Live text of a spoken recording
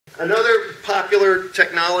Another popular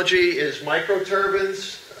technology is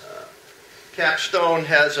microturbines. Capstone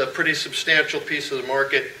has a pretty substantial piece of the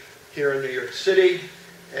market here in New York City.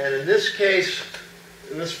 And in this case,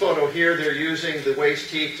 in this photo here, they're using the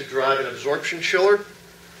waste heat to drive an absorption chiller.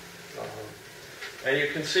 And you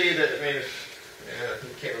can see that, I mean,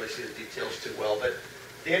 you can't really see the details too well, but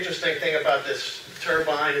the interesting thing about this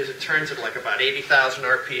turbine is it turns at like about 80,000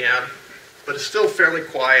 RPM, but it's still fairly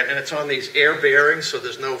quiet, and it's on these air bearings, so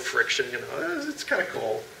there's no friction. You know, it's kind of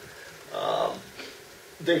cool.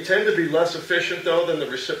 They tend to be less efficient, though, than the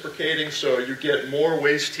reciprocating, so you get more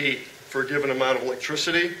waste heat for a given amount of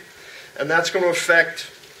electricity, and that's going to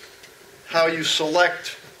affect how you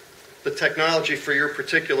select the technology for your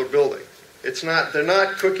particular building. They're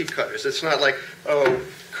not cookie cutters. It's not like, oh,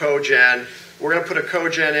 cogen, we're going to put a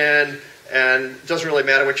cogen in, and it doesn't really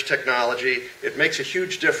matter which technology. It makes a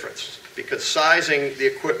huge difference, because sizing the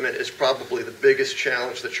equipment is probably the biggest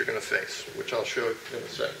challenge that you're going to face, which I'll show in a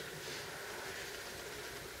second.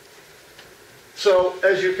 So,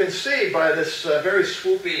 as you can see by this very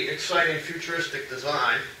swoopy, exciting, futuristic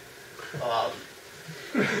design,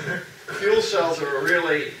 fuel cells are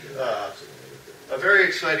really a very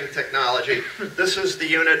exciting technology. This is the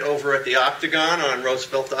unit over at the Octagon on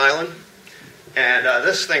Roosevelt Island, and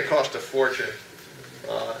this thing cost a fortune.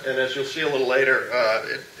 And as you'll see a little later,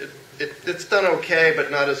 it's done okay, but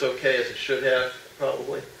not as okay as it should have,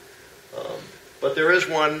 probably. But there is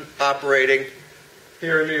one operating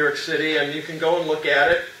here in New York City, and you can go and look at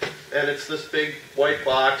it, and it's this big white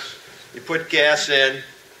box. You put gas in,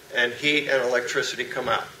 and heat and electricity come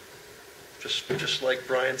out, just like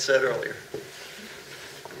Brian said earlier.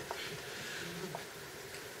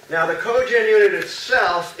 Now, the cogen unit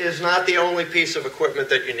itself is not the only piece of equipment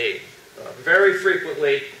that you need. Very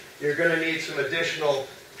frequently, you're going to need some additional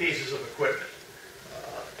pieces of equipment.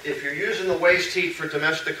 If you're using the waste heat for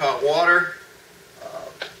domestic hot water,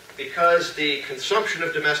 because the consumption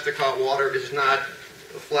of domestic hot water is not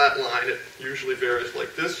a flat line, it usually varies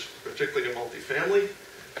like this, particularly in multifamily,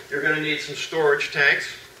 you're going to need some storage tanks.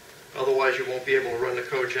 Otherwise, you won't be able to run the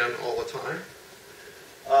cogen all the time.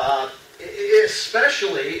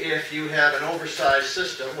 Especially if you have an oversized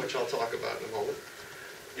system, which I'll talk about in a moment.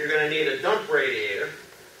 You're going to need a dump radiator,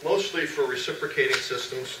 mostly for reciprocating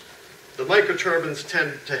systems. The microturbines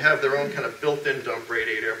tend to have their own kind of built-in dump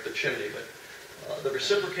radiator up the chimney, but the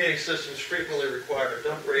reciprocating systems frequently require a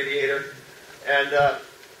dump radiator. And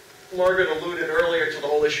Margaret alluded earlier to the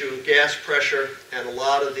whole issue of gas pressure, and a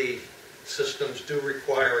lot of the systems do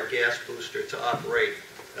require a gas booster to operate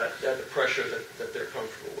at the pressure that they're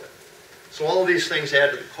comfortable with. So all of these things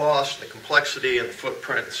add to the cost, the complexity, and the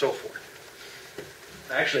footprint, and so forth.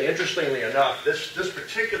 Actually, interestingly enough, this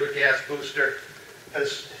particular gas booster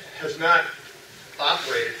has not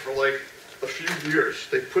operated for like a few years.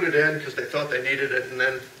 They put it in because they thought they needed it, and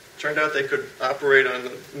then it turned out they could operate on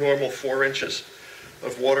the normal 4 inches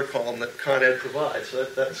of water column that Con Ed provides. So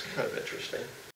that's kind of interesting.